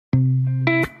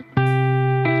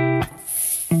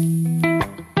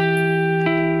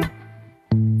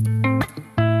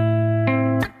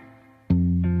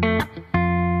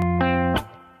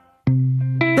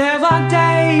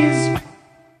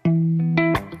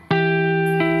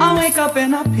wake up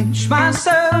and I pinch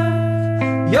myself.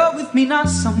 You're with me, not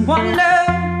someone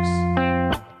else.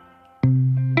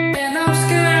 And I'm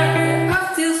scared, I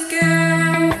feel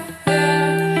scared.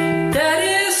 That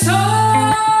is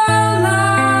all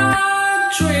I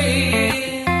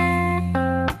dream.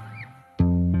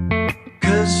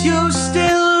 'Cause you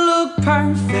still look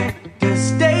perfect as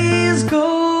days go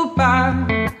by.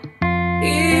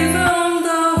 Even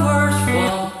the worst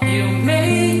one, you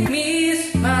make me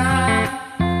smile.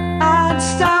 I'd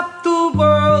stop the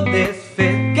world if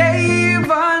it gave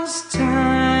us time.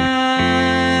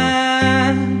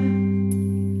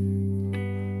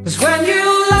 'Cause when you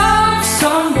love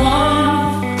someone,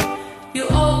 You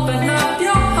open up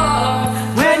your heart.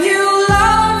 when you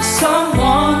love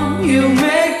someone, you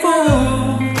make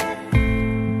room.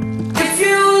 If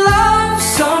you love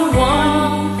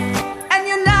someone and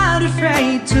you're not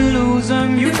afraid to lose them,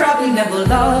 you probably never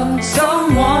loved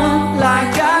someone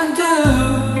like I do.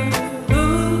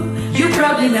 You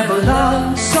probably never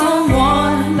loved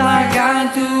someone like I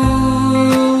do.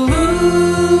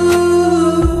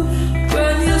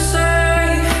 When you say,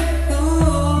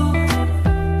 ooh,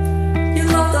 you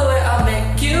love the way I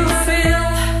make you feel.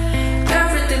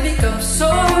 Everything becomes so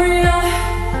real.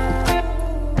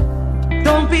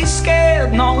 Don't be scared,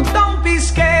 no, don't be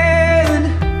scared.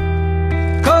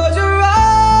 'Cause you're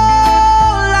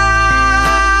all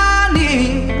I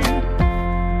need.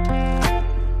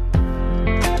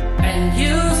 And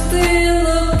you still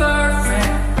look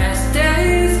perfect as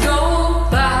days go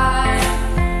by.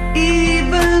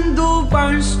 Even the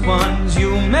worst ones,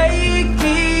 you make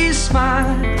me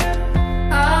smile.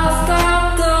 I'll stop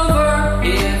the world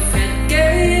if it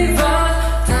gave us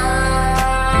time.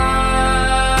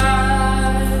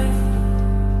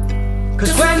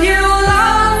 'Cause when you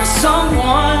love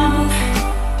someone,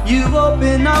 you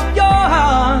open up your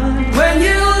heart. When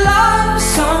you love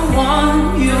someone,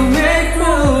 you make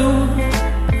room.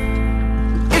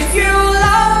 If you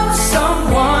love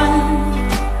someone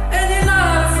And you're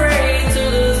not afraid to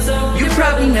lose them. you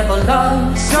probably never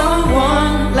loved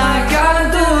someone like I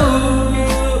do.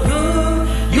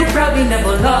 You probably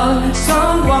never loved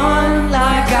someone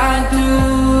like I do.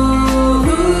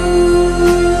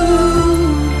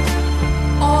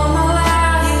 All my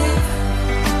life,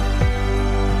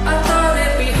 I thought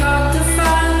it'd be hard to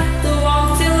find the one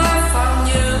till I found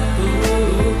you.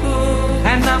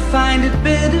 And I find it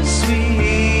bittersweet.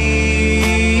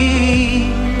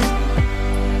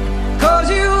 'Cause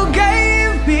you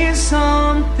gave me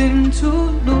something to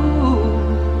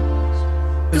lose.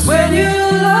 'Cause when you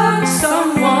love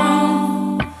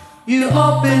someone, you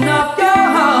open up your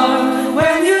heart.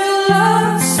 When you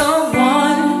love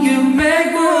someone, you make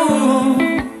room.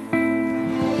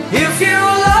 If you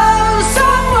love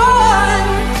someone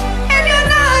and you're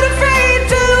not afraid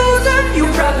to lose them, you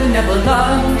probably never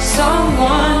loved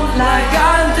someone like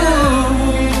I do.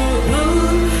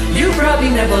 You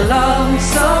probably never loved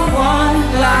someone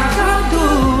like I do.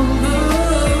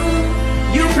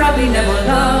 You probably never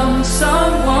loved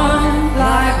someone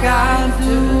like I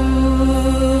do.